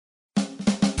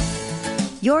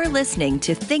You're listening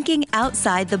to Thinking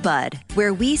Outside the Bud,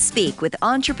 where we speak with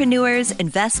entrepreneurs,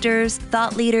 investors,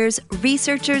 thought leaders,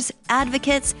 researchers,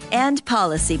 advocates, and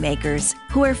policymakers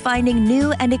who are finding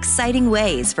new and exciting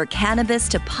ways for cannabis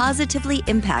to positively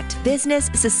impact business,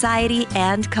 society,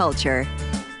 and culture.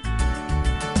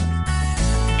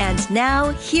 And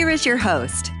now, here is your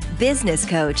host, business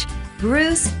coach,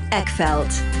 Bruce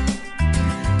Eckfeldt.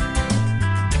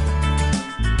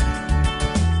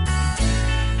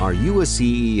 Are you a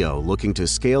CEO looking to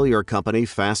scale your company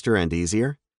faster and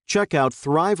easier? Check out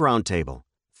Thrive Roundtable.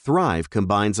 Thrive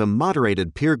combines a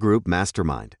moderated peer group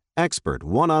mastermind, expert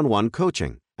one-on-one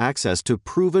coaching, access to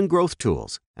proven growth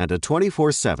tools, and a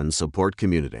 24/7 support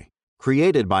community.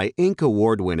 Created by Inc.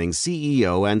 award-winning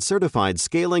CEO and certified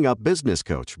scaling up business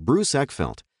coach Bruce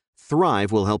Eckfeldt,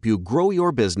 Thrive will help you grow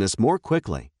your business more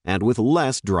quickly and with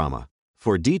less drama.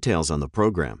 For details on the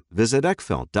program, visit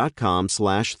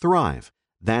eckfeldt.com/thrive.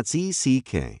 That's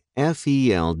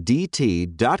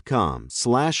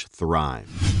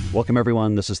ECKFELDT.com/thrive. Welcome,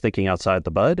 everyone. This is Thinking Outside the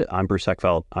Bud. I'm Bruce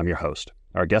Eckfeldt. I'm your host.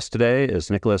 Our guest today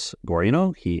is Nicolas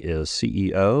Guarino. He is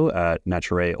CEO at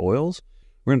Naturae Oils.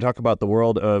 We're going to talk about the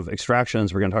world of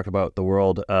extractions. We're going to talk about the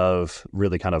world of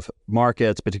really kind of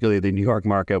markets, particularly the New York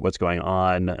market, what's going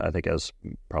on. I think as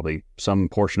probably some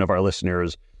portion of our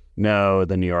listeners know,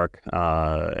 the New York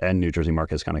and New Jersey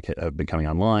markets kind of have been coming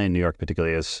online. New York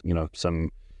particularly is,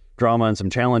 some drama and some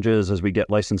challenges as we get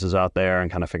licenses out there and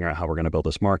kind of figuring out how we're going to build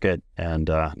this market. And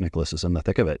Nicolas is in the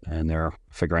thick of it, and they're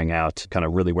figuring out kind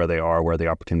of really where they are, where the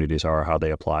opportunities are, how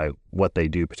they apply what they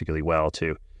do particularly well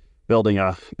to building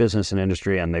a business and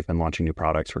industry. And they've been launching new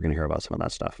products. We're going to hear about some of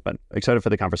that stuff. But excited for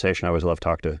the conversation. I always love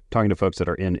talking to folks that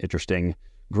are in interesting,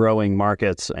 growing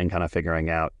markets and kind of figuring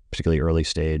out particularly early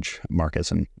stage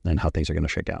markets and how things are going to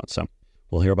shake out. So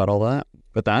we'll hear about all that.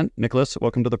 With that, Nicolas,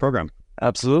 welcome to the program.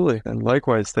 Absolutely. And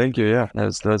likewise, thank you. Yeah,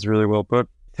 that's really well put.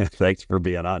 Thanks for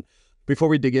being on. Before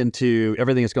we dig into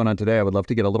everything that's going on today, I would love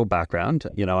to get a little background,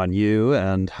 on you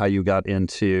and how you got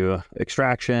into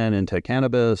extraction, into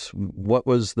cannabis. What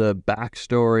was the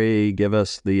backstory? Give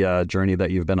us the journey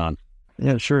that you've been on.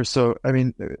 Yeah, sure. So,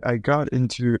 I got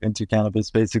into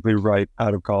cannabis basically right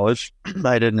out of college.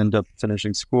 I didn't end up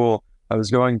finishing school. I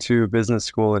was going to business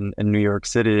school in New York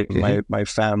City. Mm-hmm. My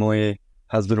family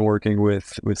has been working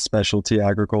with specialty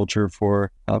agriculture for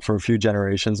a few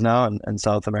generations now in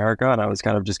South America. And I was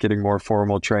kind of just getting more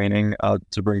formal training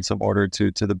to bring some order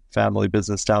to the family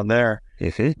business down there.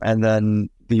 Mm-hmm. And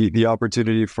then the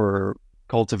opportunity for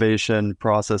cultivation,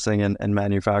 processing, and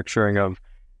manufacturing of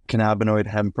cannabinoid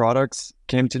hemp products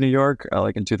came to New York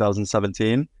like in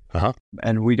 2017. Uh-huh.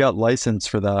 And we got licensed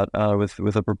for that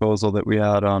with a proposal that we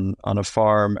had on a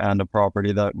farm and a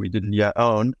property that we didn't yet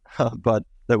own, but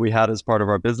that we had as part of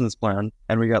our business plan.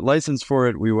 And we got licensed for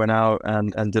it. We went out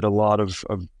and did a lot of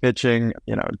pitching,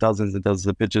 dozens and dozens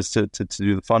of pitches to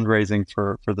do the fundraising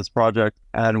for this project.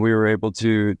 And we were able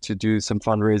to do some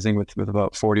fundraising with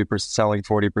about 40%, selling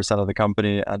 40% of the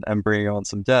company and bringing on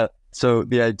some debt. So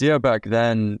the idea back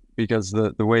then, because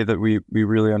the way that we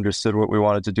really understood what we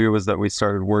wanted to do was that we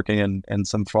started working in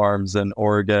some farms in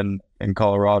Oregon, in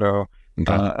Colorado,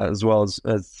 okay, as well as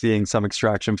seeing some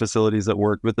extraction facilities that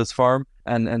worked with this farm.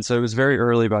 And so it was very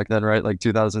early back then, right? Like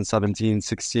 2017,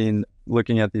 16,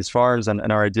 looking at these farms. And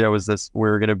our idea was this: we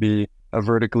were going to be a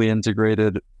vertically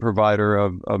integrated provider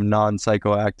of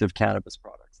non-psychoactive cannabis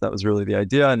products. That was really the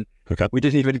idea. And okay, we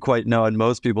didn't even quite know, and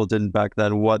most people didn't back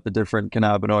then, what the different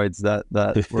cannabinoids that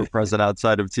were present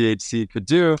outside of THC could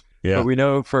do. Yeah. But we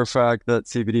know for a fact that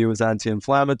CBD was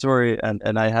anti-inflammatory.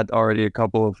 And I had already a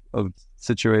couple of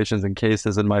situations and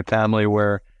cases in my family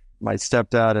where my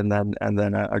stepdad and then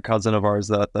a cousin of ours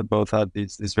that both had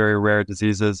these very rare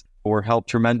diseases were helped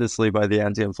tremendously by the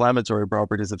anti-inflammatory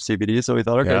properties of CBD. So we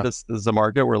thought, okay, this is a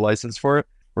market. We're licensed for it.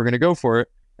 We're going to go for it.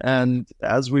 And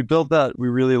as we built that, we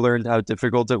really learned how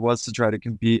difficult it was to try to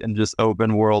compete in just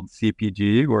open world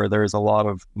CPG, where there's a lot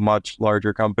of much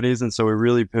larger companies. And so we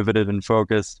really pivoted and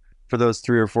focused for those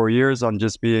 3 or 4 years on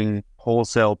just being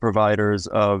wholesale providers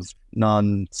of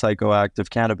non-psychoactive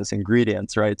cannabis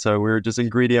ingredients, right? So we were just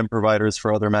ingredient providers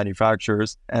for other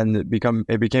manufacturers, and it became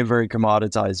very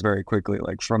commoditized very quickly.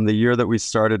 Like from the year that we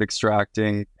started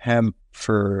extracting hemp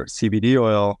for CBD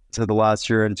oil to the last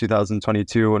year in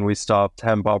 2022 when we stopped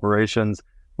hemp operations,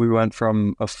 we went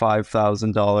from a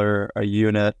 $5,000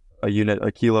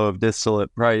 a kilo of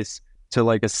distillate price to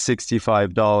like a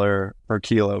 $65 per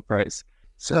kilo price.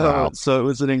 So it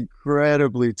was an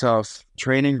incredibly tough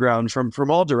training ground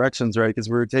from all directions, right? Because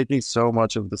we were taking so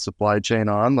much of the supply chain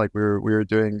on. Like we were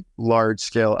doing large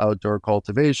scale outdoor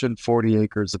cultivation, 40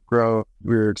 acres of grow.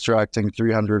 We were extracting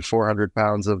 300, 400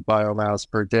 pounds of biomass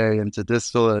per day into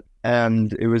distillate.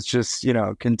 And it was just,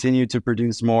 continue to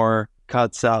produce more,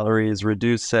 cut salaries,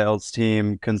 reduce sales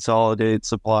team, consolidate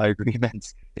supply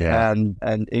agreements. Yeah.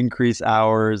 And increase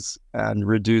hours and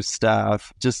reduce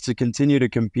staff just to continue to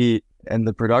compete. And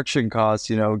the production costs,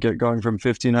 going from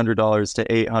 $1,500 to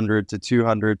 $800 to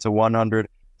 $200 to $100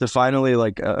 to finally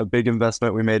like a big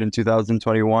investment we made in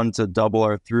 2021 to double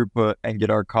our throughput and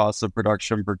get our cost of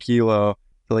production per kilo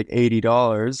to like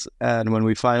 $80. And when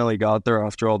we finally got there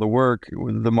after all the work,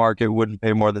 the market wouldn't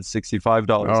pay more than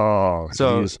 $65. Oh,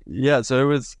 so geez. yeah, so it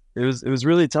was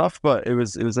really tough, but it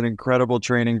was an incredible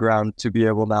training ground to be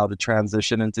able now to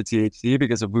transition into THC,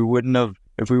 because if we wouldn't have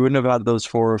had those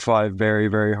 4 or 5 very,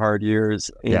 very hard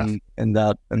years in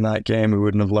that game, we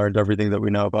wouldn't have learned everything that we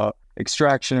know about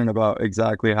extraction and about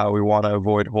exactly how we want to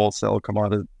avoid wholesale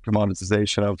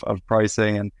commoditization of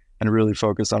pricing and really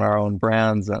focus on our own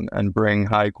brands and bring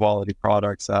high quality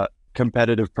products at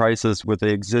competitive prices with the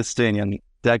existing and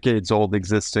decades old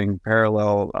existing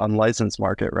parallel unlicensed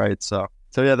market, right? So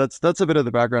yeah, that's a bit of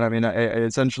the background. I mean, I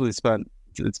essentially it's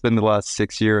been the last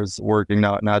 6 years working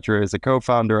now at Naturae as a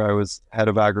co-founder. I was head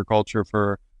of agriculture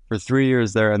for 3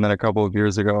 years there, and then a couple of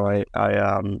years ago,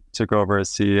 I took over as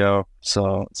CEO.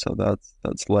 So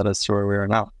that's led us to where we are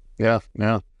now. Yeah.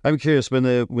 I'm curious, when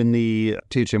the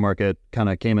THC market kind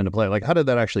of came into play, like how did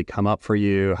that actually come up for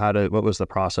you? What was the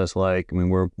process like? I mean,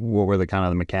 what were the kind of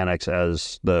the mechanics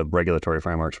as the regulatory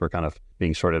frameworks were kind of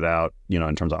being sorted out,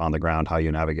 in terms of on the ground, how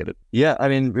you navigated? Yeah, I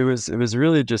mean, it was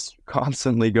really just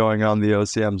constantly going on the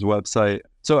OCM's website.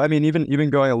 So I mean,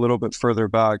 even going a little bit further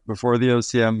back, before the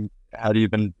OCM had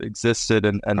even existed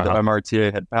and the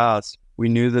MRTA had passed, we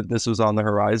knew that this was on the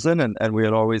horizon, and we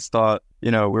had always thought,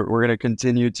 we're going to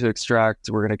continue to extract,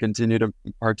 we're going to continue to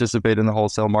participate in the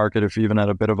wholesale market, if even at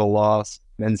a bit of a loss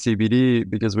in CBD,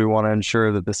 because we want to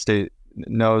ensure that the state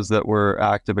knows that we're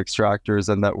active extractors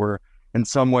and that we're in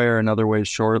some way or another way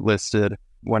shortlisted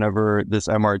whenever this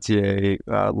MRTA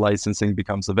licensing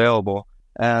becomes available.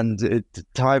 And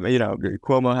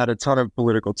Cuomo had a ton of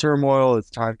political turmoil.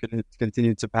 As time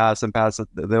continued to pass, the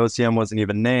OCM wasn't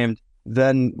even named.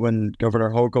 Then when Governor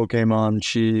Hochul came on,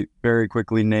 she very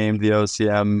quickly named the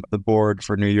OCM the board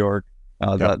for New York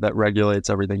that regulates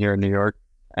everything here in New York.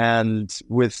 And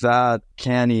with that,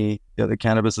 the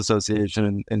Cannabis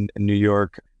Association in New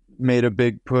York, made a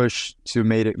big push to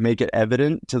make it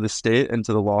evident to the state and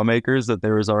to the lawmakers that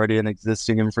there was already an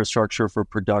existing infrastructure for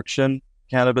production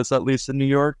cannabis, at least in New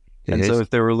York. And so if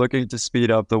they were looking to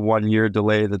speed up the 1-year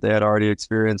delay that they had already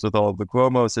experienced with all of the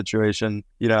Cuomo situation,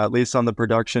 at least on the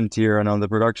production tier and on the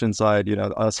production side,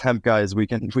 us hemp guys, we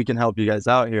can help you guys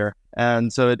out here.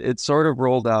 And so it sort of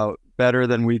rolled out better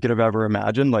than we could have ever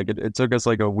imagined. Like it took us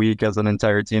like a week as an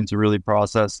entire team to really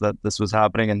process that this was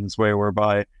happening in this way,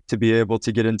 whereby to be able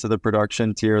to get into the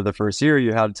production tier the first year,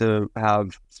 you had to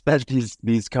have spent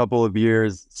these couple of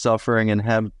years suffering in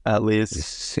hemp, at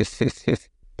least.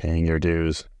 Paying your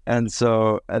dues. And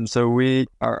so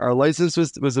our license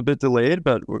was a bit delayed,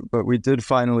 but we did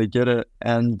finally get it.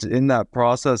 And in that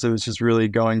process, it was just really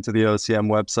going to the OCM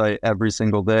website every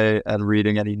single day and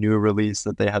reading any new release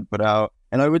that they had put out.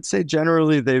 And I would say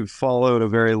generally they've followed a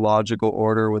very logical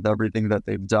order with everything that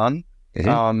they've done.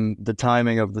 The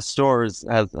timing of the stores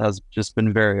has just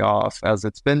been very off, as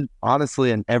it's been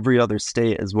honestly in every other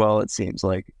state as well, it seems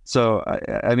like. So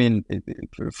I mean,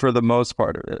 for the most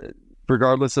part,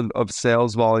 regardless of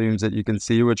sales volumes that you can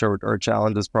see, which are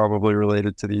challenges probably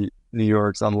related to the New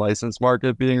York's unlicensed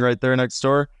market being right there next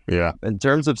door. Yeah. In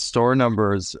terms of store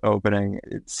numbers opening,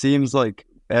 it seems like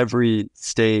every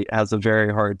state has a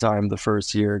very hard time the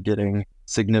first year getting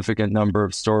significant number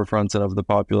of storefronts and of the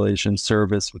population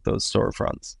service with those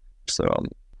storefronts. So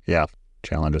yeah,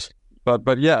 challenges.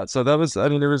 But yeah, so that was, I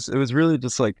mean, it was really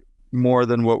just like more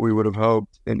than what we would have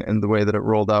hoped in the way that it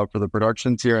rolled out for the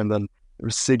production tier, and then it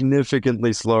was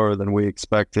significantly slower than we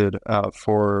expected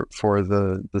for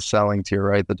the selling tier,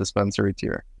 right? The dispensary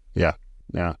tier. Yeah.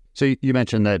 So you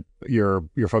mentioned that you're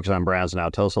focused on brands now.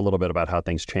 Tell us a little bit about how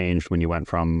things changed when you went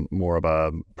from more of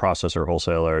a processor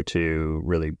wholesaler to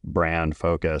really brand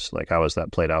focused. Like, how has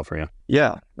that played out for you?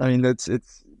 Yeah, I mean, it's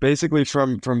basically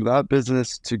from that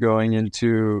business to going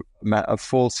into a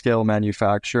full-scale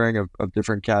manufacturing of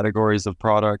different categories of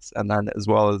products, and then as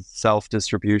well as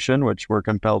self-distribution, which we're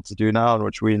compelled to do now and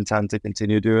which we intend to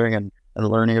continue doing and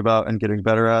learning about and getting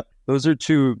better at. Those are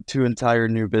two entire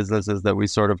new businesses that we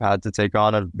sort of had to take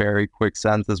on at a very quick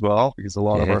sense as well, because a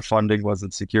lot of our funding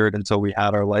wasn't secured until we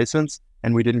had our license,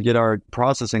 and we didn't get our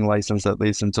processing license at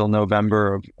least until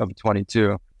November of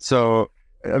 22. So,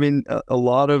 I mean, a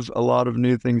lot of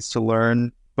new things to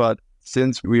learn, but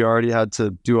since we already had to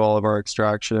do all of our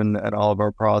extraction and all of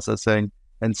our processing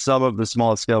and some of the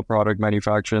small scale product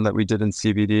manufacturing that we did in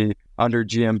CBD under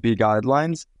GMP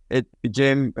guidelines, it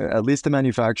became, at least the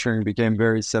manufacturing became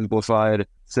very simplified,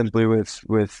 simply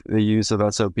with the use of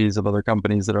SOPs of other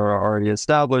companies that are already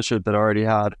established or that already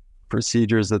had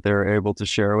procedures that they were able to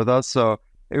share with us. So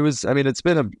it's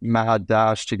been a mad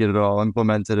dash to get it all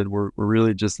implemented, and we're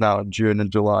really just now in June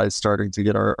and July starting to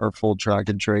get our full track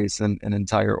and trace and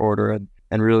entire order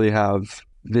and really have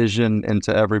vision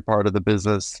into every part of the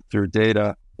business through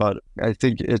data. But I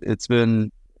think it's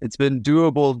been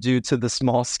doable due to the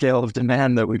small scale of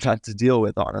demand that we've had to deal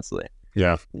with, honestly.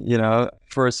 Yeah. You know,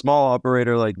 for a small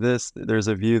operator like this, there's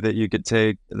a view that you could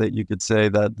take, that you could say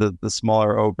that the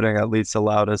smaller opening at least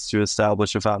allowed us to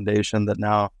establish a foundation that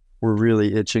now we're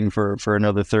really itching for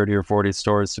another 30 or 40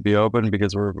 stores to be open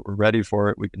because we're ready for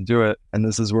it. We can do it. And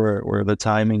this is where the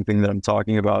timing thing that I'm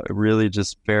talking about, it really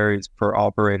just varies per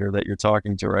operator that you're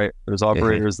talking to, right? There's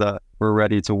operators that were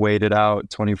ready to wait it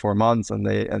out 24 months and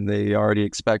they already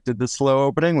expected the slow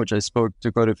opening, which I spoke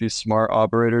to quite a few smart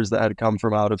operators that had come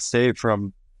from out of state,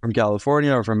 from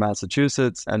California or from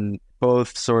Massachusetts, and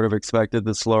both sort of expected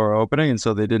the slower opening, and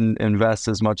so they didn't invest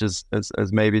as much as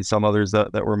maybe some others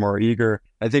that were more eager.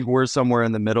 I think we're somewhere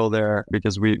in the middle there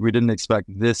because we didn't expect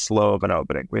this slow of an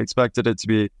opening. We expected it to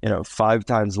be 5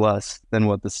 times less than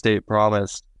what the state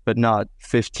promised, but not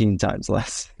 15 times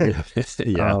less.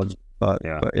 Yeah. But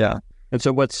yeah. And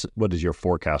so what does your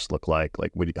forecast look like?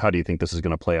 Like, how do you think this is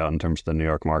going to play out in terms of the New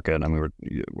York market? I mean,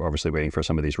 we're obviously waiting for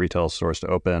some of these retail stores to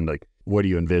open. Like, what do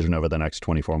you envision over the next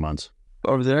 24 months?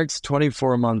 Over the next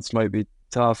 24 months might be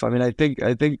tough. I mean, I think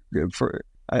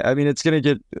it's going to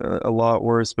get a lot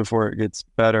worse before it gets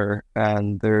better.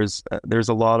 And there's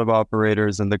a lot of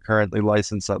operators in the currently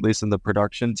licensed, at least in the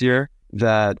production tier,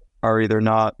 that are either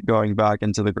not going back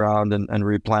into the ground and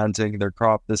replanting their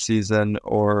crop this season,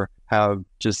 or have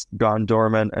just gone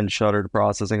dormant and shuttered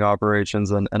processing operations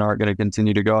and aren't going to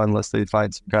continue to go unless they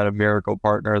find some kind of miracle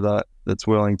partner that's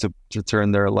willing to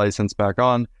turn their license back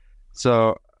on.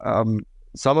 So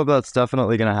some of that's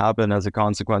definitely going to happen as a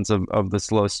consequence of the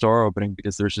slow store opening,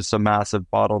 because there's just a massive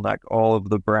bottleneck. All of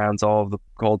the brands, all of the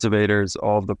cultivators,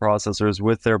 all of the processors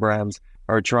with their brands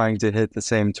are trying to hit the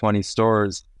same 20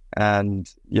 stores. And,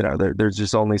 there's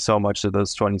just only so much that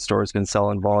those 20 stores can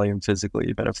sell in volume physically,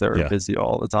 even if they're busy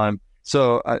all the time.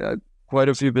 So quite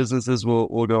a few businesses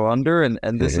will go under.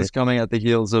 And this is coming at the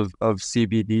heels of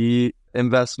CBD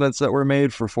investments that were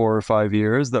made for 4 or 5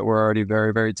 years that were already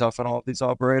very, very tough on all of these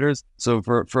operators. So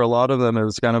for a lot of them, it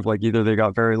was kind of like either they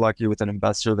got very lucky with an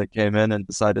investor that came in and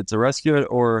decided to rescue it,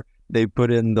 or they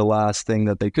put in the last thing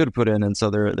that they could put in. And so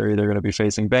they're either going to be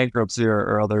facing bankruptcy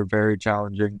or other very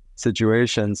challenging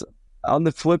situations. On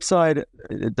the flip side,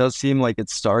 it does seem like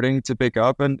it's starting to pick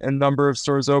up in number of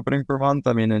stores opening per month.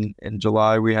 I mean, in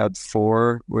July, we had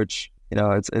 4, which,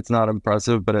 it's not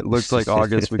impressive, but it looks like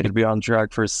August we could be on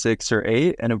track for 6 or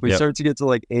 8. And if we start to get to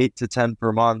like 8 to 10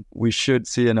 per month, we should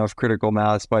see enough critical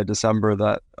mass by December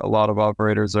that a lot of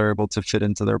operators are able to fit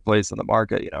into their place in the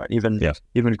market.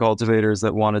 Even cultivators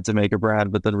that wanted to make a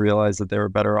brand but then realized that they were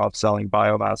better off selling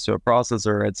biomass to a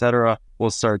processor, etc.,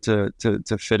 will start to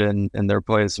fit in their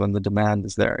place when the demand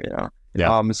is there.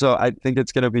 So I think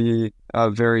it's going to be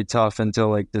very tough until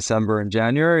like December and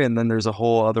January. And then there's a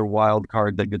whole other wild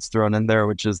card that gets thrown in there,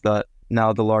 which is that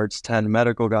now the large 10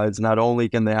 medical guides, not only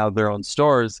can they have their own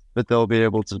stores, but they'll be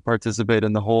able to participate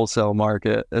in the wholesale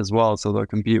market as well. So they'll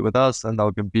compete with us and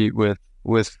they'll compete with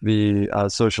the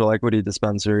social equity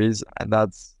dispensaries. And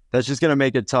that's just going to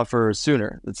make it tougher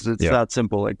sooner. It's that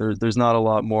simple. Like there's not a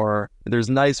lot more. There's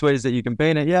nice ways that you can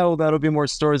paint it. Yeah, well, that'll be more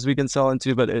stores we can sell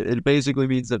into, but it basically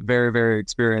means that very, very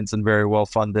experienced and very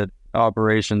well-funded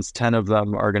operations, 10 of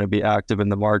them are going to be active in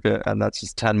the market, and that's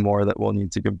just 10 more that we'll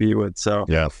need to compete with. So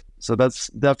that's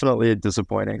definitely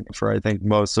disappointing for, I think,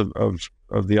 most of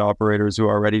the operators who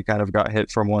already kind of got hit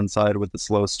from one side with the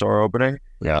slow store opening,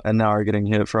 and now are getting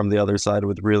hit from the other side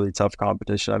with really tough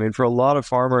competition. I mean, for a lot of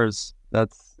farmers,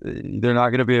 they're not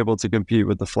going to be able to compete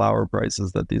with the flower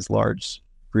prices that these large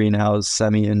greenhouse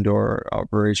semi-indoor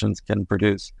operations can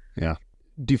produce.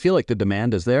 Do you feel like the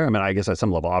demand is there? I mean, I guess at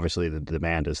some level, obviously the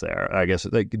demand is there. I guess,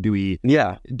 like, do we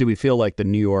feel like the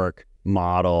New York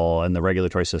model and the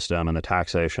regulatory system and the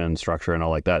taxation structure and all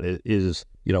like that is,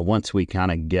 once we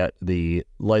kind of get the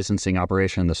licensing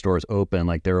operation, the stores open,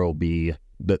 like there will be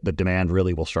the demand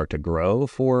really will start to grow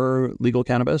for legal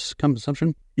cannabis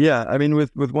consumption? Yeah, I mean,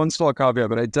 with one small caveat,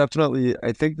 but I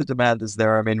think the demand is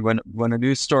there. I mean, when a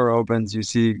new store opens, you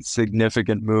see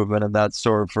significant movement in that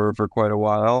store for quite a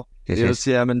while. The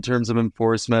OCM in terms of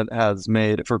enforcement has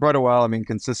made, for quite a while, I mean,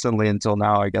 consistently until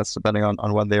now, I guess, depending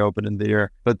on when they open in the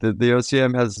year. But the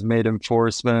OCM has made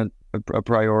enforcement a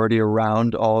priority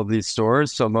around all of these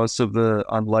stores. So most of the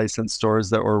unlicensed stores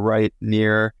that were right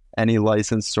near any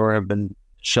licensed store have been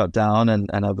shut down and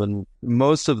have been,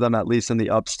 most of them, at least in the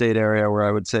upstate area where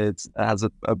I would say it has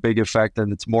a big effect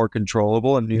and it's more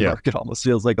controllable. In New York, it almost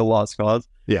feels like a lost cause.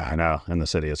 Yeah, I know. In the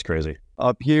city, it's crazy.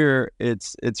 Up here,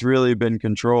 it's really been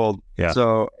controlled. Yeah.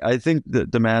 So I think the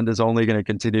demand is only going to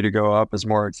continue to go up as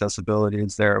more accessibility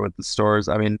is there with the stores.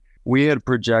 I mean, we had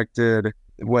projected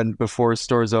before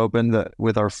stores opened that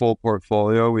with our full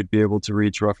portfolio, we'd be able to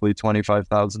reach roughly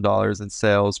 $25,000 in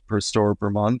sales per store per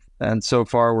month. And so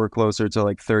far, we're closer to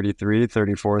like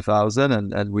 34,000.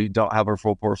 And we don't have our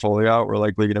full portfolio out. We're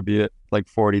likely going to be at like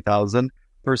 40,000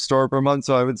 per store per month.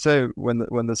 So I would say when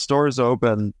the stores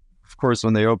open, of course,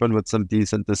 when they open with some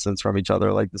decent distance from each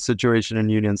other, like the situation in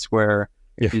Union Square,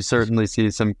 you certainly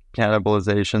see some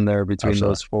cannibalization there between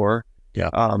those four. Yeah.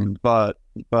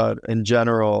 But in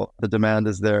general, the demand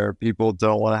is there. People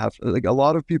don't want to have, like, a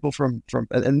lot of people from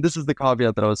and this is the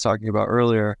caveat that I was talking about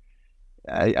earlier.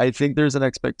 I think there's an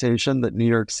expectation that New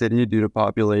York City, due to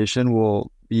population,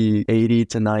 will be 80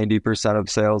 to 90% of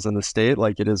sales in the state,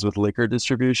 like it is with liquor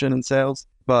distribution and sales.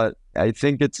 But I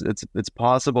think it's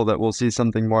possible that we'll see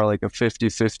something more like a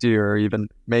 50-50 or even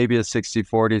maybe a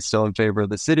 60-40 still in favor of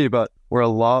the city, but where a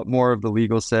lot more of the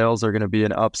legal sales are going to be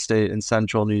in upstate and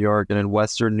central New York and in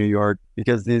western New York,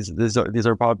 because these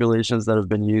are populations that have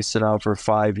been used to now for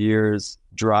 5 years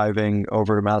driving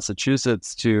over to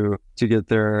Massachusetts to get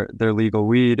their legal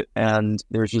weed, and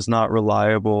there's just not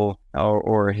reliable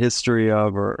or a history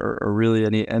of or really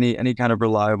any kind of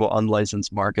reliable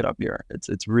unlicensed market up here.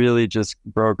 It's really just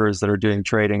brokers that are doing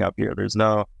trading up here. There's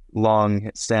no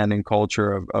long-standing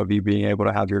culture of you being able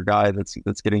to have your guy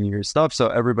that's getting you your stuff. So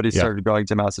everybody started going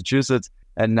to Massachusetts,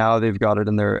 and now they've got it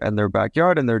in their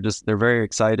backyard, and they're very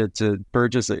excited to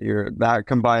purchase it here. That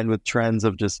combined with trends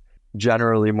of just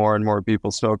generally more and more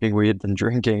people smoking weed than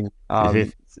drinking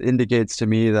indicates to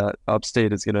me that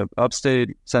upstate,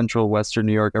 central, western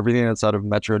New York, everything that's out of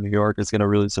metro New York is going to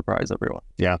really surprise everyone.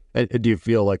 Yeah. Do you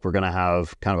feel like we're going to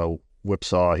have kind of a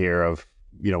whipsaw here of,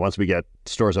 once we get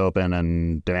stores open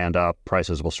and demand up,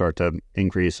 prices will start to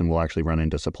increase and we'll actually run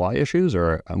into supply issues?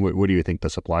 Or what do you think the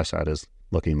supply side is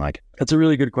looking like? That's a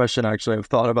really good question, actually. I've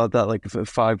thought about that like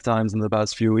 5 times in the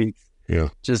past few weeks. Yeah.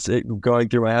 Just going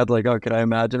through my head, like, could I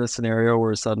imagine a scenario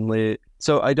where suddenly...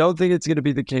 So I don't think it's going to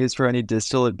be the case for any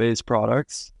distillate-based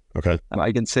products. Okay.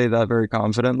 I can say that very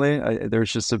confidently.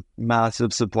 There's just a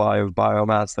massive supply of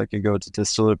biomass that can go to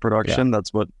distillate production. Yeah.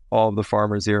 That's what all of the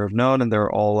farmers here have known, and they're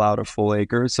all out of full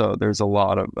acres. So there's a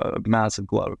lot of massive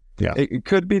growth. Yeah. It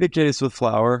could be the case with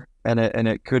flower, and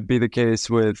it could be the case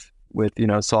with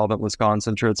solventless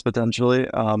concentrates potentially.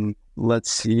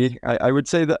 Let's see. I would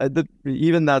say that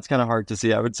even that's kind of hard to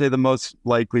see. I would say the most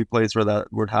likely place where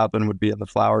that would happen would be in the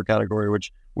flower category,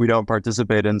 which we don't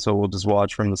participate in, so we'll just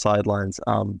watch from the sidelines.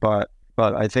 But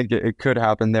I think it could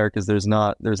happen there because there's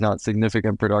not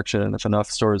significant production, and if enough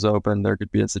stores open, there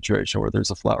could be a situation where there's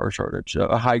a flower shortage,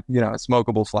 a high,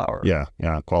 smokable flower. Yeah,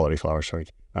 quality flower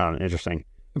shortage. Interesting.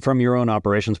 From your own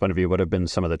operations point of view, what have been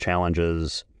some of the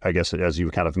challenges, I guess, as you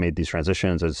kind of made these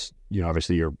transitions, as,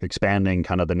 obviously you're expanding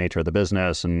kind of the nature of the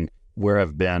business, and where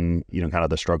have been, kind of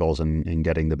the struggles in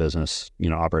getting the business,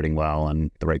 operating well,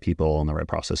 and the right people and the right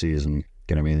processes and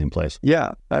getting everything in place?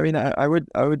 Yeah. I mean, I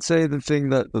would say the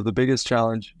thing that the biggest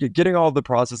challenge, getting all the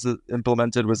processes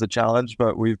implemented was a challenge,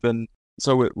 but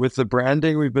with the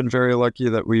branding, we've been very lucky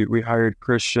that we hired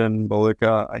Christian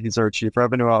Bolica. He's our chief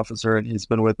revenue officer, and he's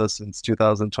been with us since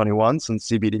 2021, since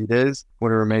CBD days,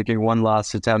 when we were making one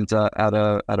last attempt at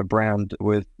a brand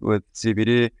with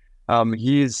CBD.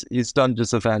 He's done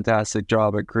just a fantastic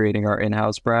job at creating our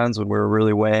in-house brands when we were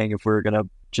really weighing if we were going to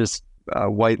just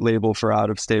white label for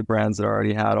out-of-state brands that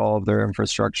already had all of their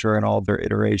infrastructure and all of their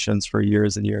iterations for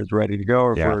years and years ready to go,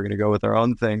 or if we were going to go with our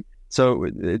own thing. So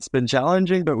it's been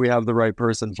challenging, but we have the right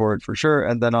person for it for sure.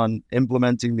 And then on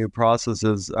implementing new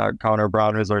processes, Connor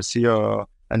Brown, who's our COO,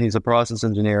 and he's a process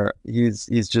engineer, he's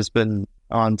just been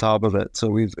on top of it. So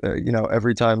we've,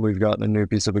 every time we've gotten a new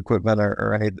piece of equipment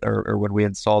or when we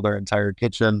installed our entire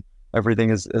kitchen, everything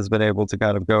has been able to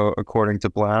kind of go according to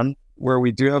plan. Where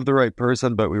we do have the right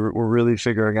person, but we're really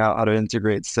figuring out how to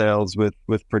integrate sales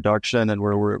with production, and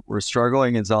where we're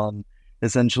struggling is on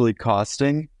essentially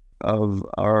costing of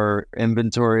our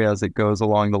inventory as it goes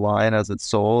along the line, as it's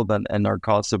sold, and our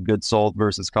cost of goods sold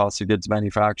versus cost of goods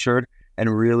manufactured,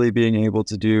 and really being able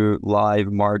to do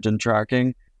live margin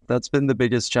tracking. That's been the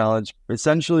biggest challenge,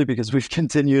 essentially because we've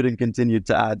continued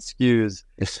to add SKUs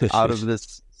out of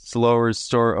this slower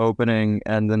store opening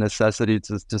and the necessity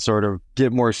to sort of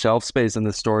get more shelf space in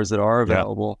the stores that are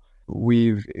available. Yeah.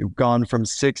 We've gone from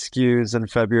 6 SKUs in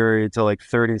February to like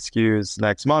 30 SKUs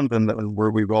next month, and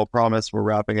we've all promised we're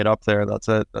wrapping it up there. That's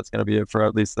it. That's going to be it for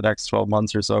at least the next 12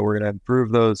 months or so. We're going to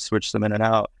improve those, switch them in and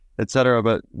out, etc.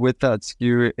 But with that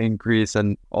SKU increase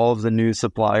and all of the new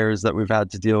suppliers that we've had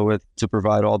to deal with to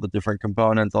provide all the different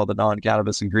components, all the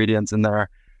non-cannabis ingredients in there,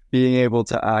 being able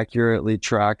to accurately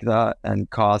track that and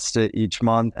cost it each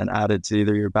month and add it to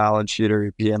either your balance sheet or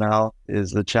your P&L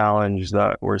is the challenge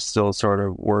that we're still sort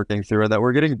of working through, and that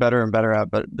we're getting better and better at.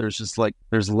 But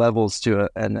there's levels to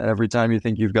it. And every time you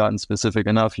think you've gotten specific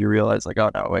enough, you realize like,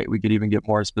 oh no, wait, we could even get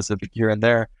more specific here and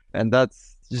there. And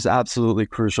that's just absolutely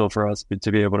crucial for us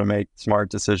to be able to make smart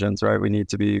decisions, right? We need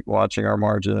to be watching our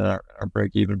margin and our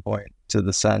break-even point to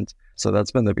the cent. So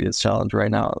that's been the biggest challenge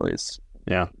right now, at least.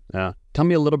 Yeah. Tell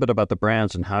me a little bit about the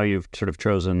brands and how you've sort of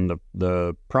chosen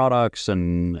the products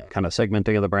and kind of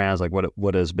segmenting of the brands. Like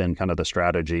what has been kind of the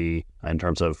strategy in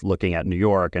terms of looking at New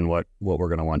York and what we're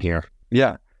going to want here?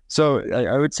 Yeah. So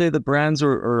I would say the brands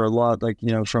are a lot like,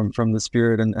 from the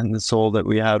spirit and the soul that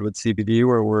we had with CBD,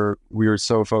 where we were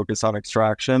so focused on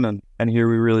extraction. And here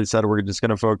we really said we're just going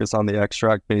to focus on the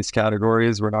extract-based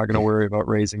categories. We're not going to worry about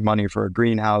raising money for a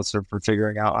greenhouse or for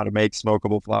figuring out how to make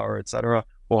smokable flower, etc.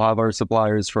 We'll have our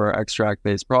suppliers for our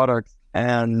extract-based products.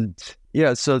 And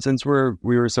yeah, so since we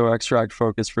were so extract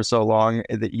focused for so long,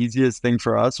 the easiest thing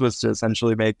for us was to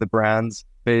essentially make the brands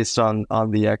based on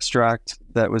the extract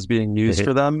that was being used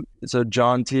for them. So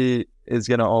John T is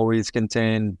going to always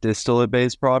contain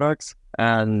distillate-based products,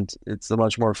 and it's a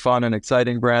much more fun and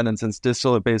exciting brand. And since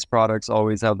distillate-based products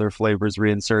always have their flavors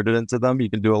reinserted into them, you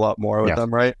can do a lot more with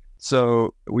them, right?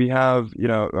 So we have,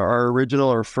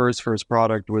 our first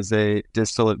product was a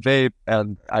distillate vape,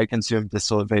 and I consume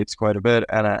distillate vapes quite a bit,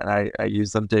 and I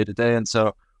use them day to day. And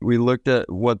so we looked at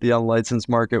what the unlicensed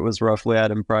market was roughly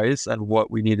at in price and what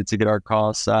we needed to get our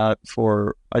costs at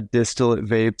for a distillate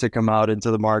vape to come out into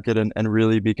the market and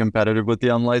really be competitive with the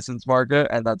unlicensed market.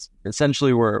 And that's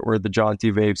essentially where the John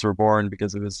T vapes were born,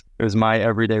 because it was my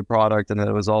everyday product, and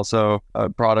it was also a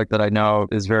product that I know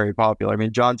is very popular. I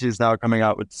mean, John T is now coming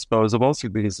out with disposables,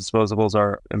 because disposables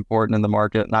are important in the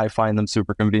market, and I find them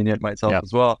super convenient myself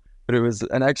as well. But it was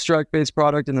an extract-based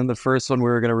product, and then the first one we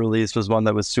were going to release was one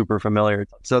that was super familiar.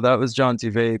 So that was John T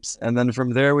Vapes. And then from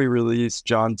there, we released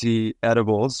John T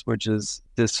Edibles, which is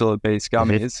distillate-based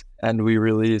gummies, and we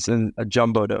released a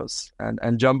Jumbo Dose.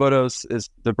 And Jumbo Dose is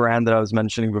the brand that I was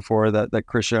mentioning before that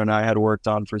Christian and I had worked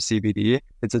on for CBD.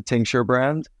 It's a tincture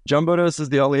brand. Jumbo Dose is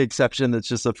the only exception that's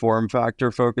just a form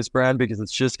factor focused brand, because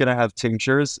it's just going to have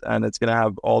tinctures, and it's going to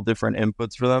have all different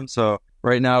inputs for them. So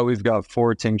right now, we've got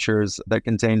 4 tinctures that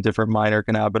contain different minor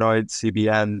cannabinoids,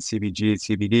 CBN, CBG,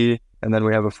 CBD. And then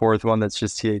we have a 4th one that's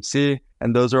just THC.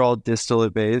 And those are all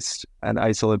distillate-based and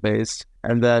isolate-based.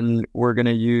 And then we're going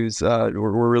to use, we're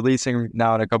releasing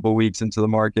now in a couple of weeks into the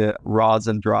market,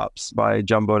 rosin drops by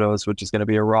Jumbo Dose, which is going to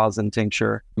be a rosin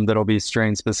tincture that'll be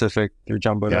strain-specific through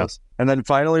Jumbo Dose. And then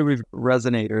finally, we've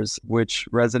Resonators, which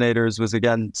Resonators was,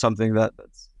 again, something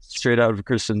that's straight out of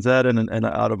Christian's head and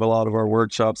out of a lot of our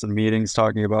workshops and meetings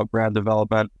talking about brand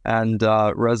development. And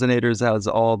Resonators has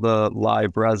all the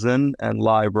live resin and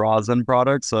live rosin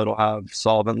products. So it'll have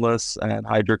solventless and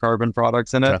hydrocarbon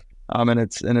products in it. And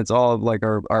it's all of like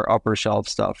our upper shelf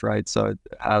stuff, right? So it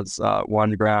has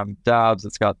 1 gram dabs.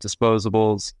 It's got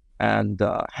disposables and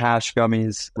hash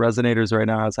gummies. Resonators right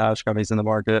now has hash gummies in the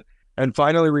market. And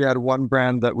finally, we had one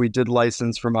brand that we did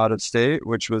license from out of state,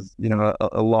 which was,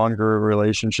 a longer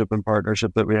relationship and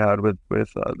partnership that we had with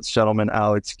this gentleman,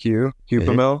 Alex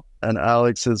Cupamil. And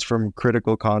Alex is from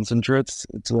Critical Concentrates.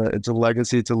 It's a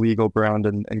legacy, it's a legal brand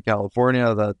in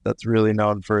California that's really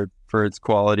known for its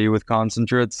quality with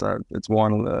concentrates. It's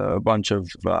won a bunch of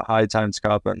High Times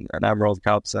Cup and Emerald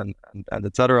Cups and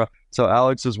et cetera. So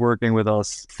Alex is working with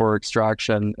us for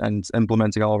extraction and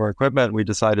implementing all of our equipment. We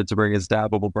decided to bring his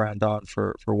dabbable brand on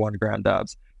for 1 gram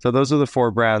dabs. So those are the 4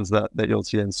 brands that you'll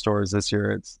see in stores this year.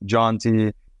 It's John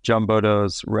T, jumbo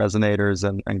dose, resonators,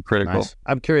 and critical. Nice.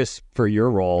 I'm curious for your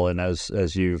role, and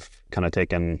as you've kind of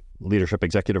taken leadership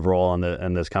executive role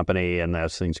in this company, and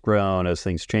as things grown, as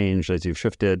things changed, as you've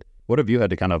shifted, what have you had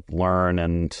to kind of learn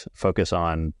and focus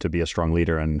on to be a strong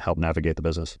leader and help navigate the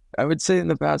business? I would say in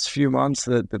the past few months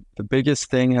that the biggest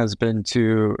thing has been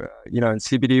to, in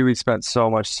CBD, we spent so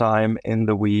much time in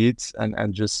the weeds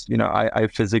and just, I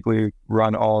physically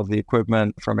run all of the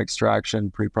equipment from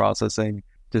extraction, pre-processing,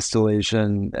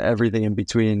 distillation, everything in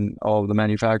between, all of the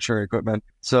manufacturing equipment.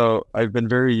 So I've been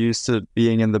very used to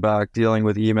being in the back, dealing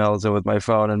with emails and with my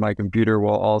phone and my computer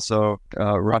while also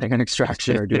running an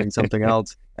extraction or doing something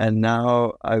else. And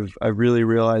now I've really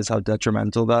realized how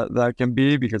detrimental that can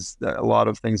be, because a lot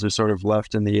of things are sort of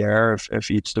left in the air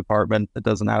if each department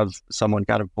doesn't have someone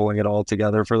kind of pulling it all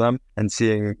together for them and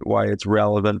seeing why it's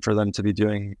relevant for them to be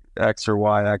doing X or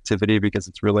Y activity because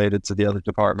it's related to the other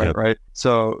department, Yep. right?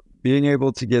 So being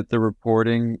able to get the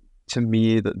reporting to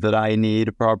me that I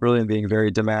need properly, and being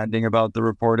very demanding about the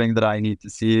reporting that I need to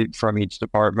see from each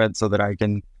department so that I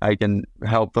can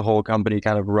help the whole company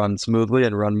kind of run smoothly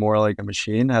and run more like a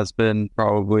machine, has been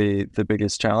probably the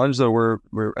biggest challenge. So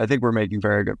I think we're making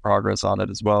very good progress on it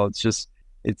as well. It's just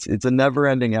it's a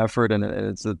never-ending effort, and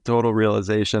it's a total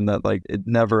realization that like it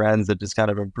never ends. It just kind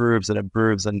of improves and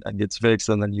gets fixed,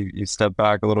 and then you step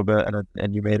back a little bit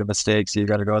and you made a mistake, so you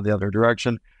got to go the other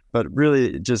direction. But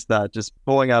really just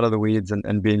pulling out of the weeds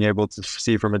and being able to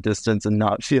see from a distance and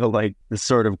not feel like this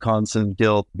sort of constant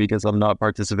guilt because I'm not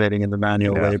participating in the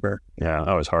manual labor. Yeah,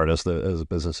 always hard as the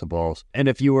business evolves. And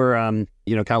if you were, kind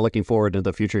of looking forward to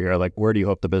the future here, like where do you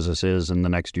hope the business is in the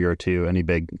next year or two? Any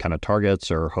big kind of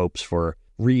targets or hopes for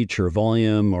reach or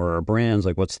volume or brands?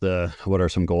 Like what are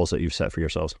some goals that you've set for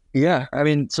yourselves? Yeah, I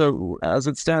mean, so as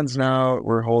it stands now,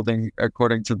 we're holding,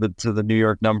 according to the New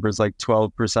York numbers, like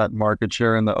 12% market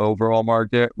share in the overall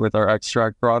market with our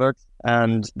extract products.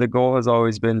 And the goal has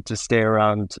always been to stay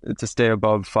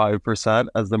above 5%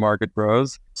 as the market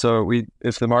grows. So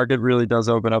if the market really does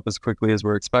open up as quickly as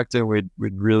we're expecting, we'd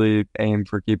really aim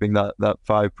for keeping that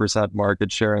 5%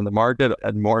 market share in the market.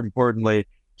 And more importantly,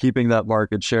 keeping that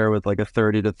market share with like a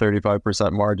 30 to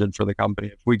 35% margin for the company.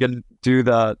 If we can do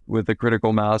that with a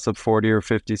critical mass of 40 or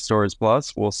 50 stores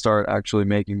plus, we'll start actually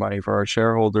making money for our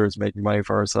shareholders, making money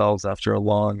for ourselves after a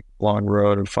long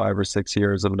road of 5 or 6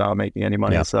 years of not making any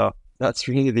money. Yeah. So that's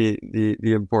really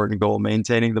the important goal,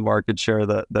 maintaining the market share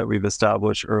that we've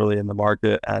established early in the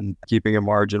market and keeping a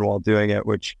margin while doing it,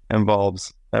 which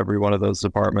involves every one of those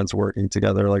departments working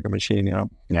together like a machine,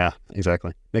 Yeah,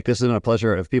 exactly. Nick, this has been a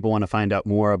pleasure. If people want to find out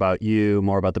more about you,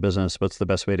 more about the business, what's the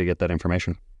best way to get that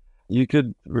information? You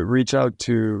could reach out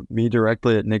to me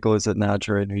directly at Nicolas at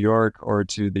Naturae New York, or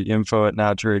to the info at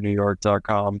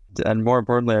naturaenewyork.com. And more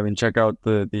importantly, I mean, check out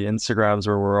the Instagrams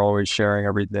where we're always sharing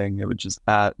everything. It was just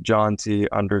at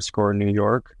 @JohnT_New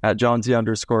York, at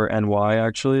 @JohnT_NY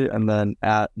actually, and then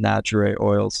at Naturae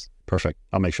Oils. Perfect.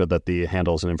 I'll make sure that the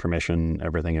handles and information,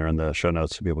 everything are in the show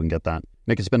notes so people can get that.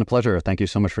 Nick, it's been a pleasure. Thank you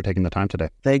so much for taking the time today.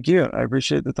 Thank you. I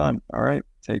appreciate the time. All right.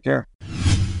 Take care.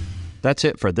 That's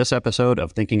it for this episode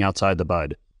of Thinking Outside the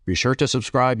Bud. Be sure to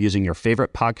subscribe using your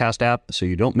favorite podcast app so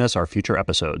you don't miss our future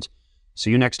episodes. See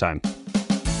you next time.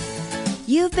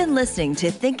 You've been listening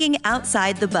to Thinking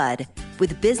Outside the Bud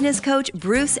with business coach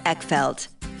Bruce Eckfeldt.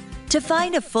 To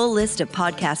find a full list of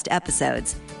podcast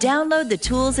episodes, download the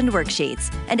tools and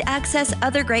worksheets, and access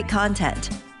other great content,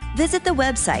 visit the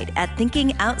website at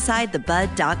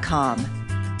thinkingoutsidethebud.com.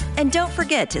 And don't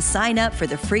forget to sign up for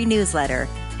the free newsletter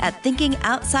at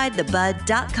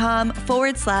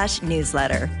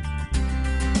thinkingoutsidethebud.com/newsletter.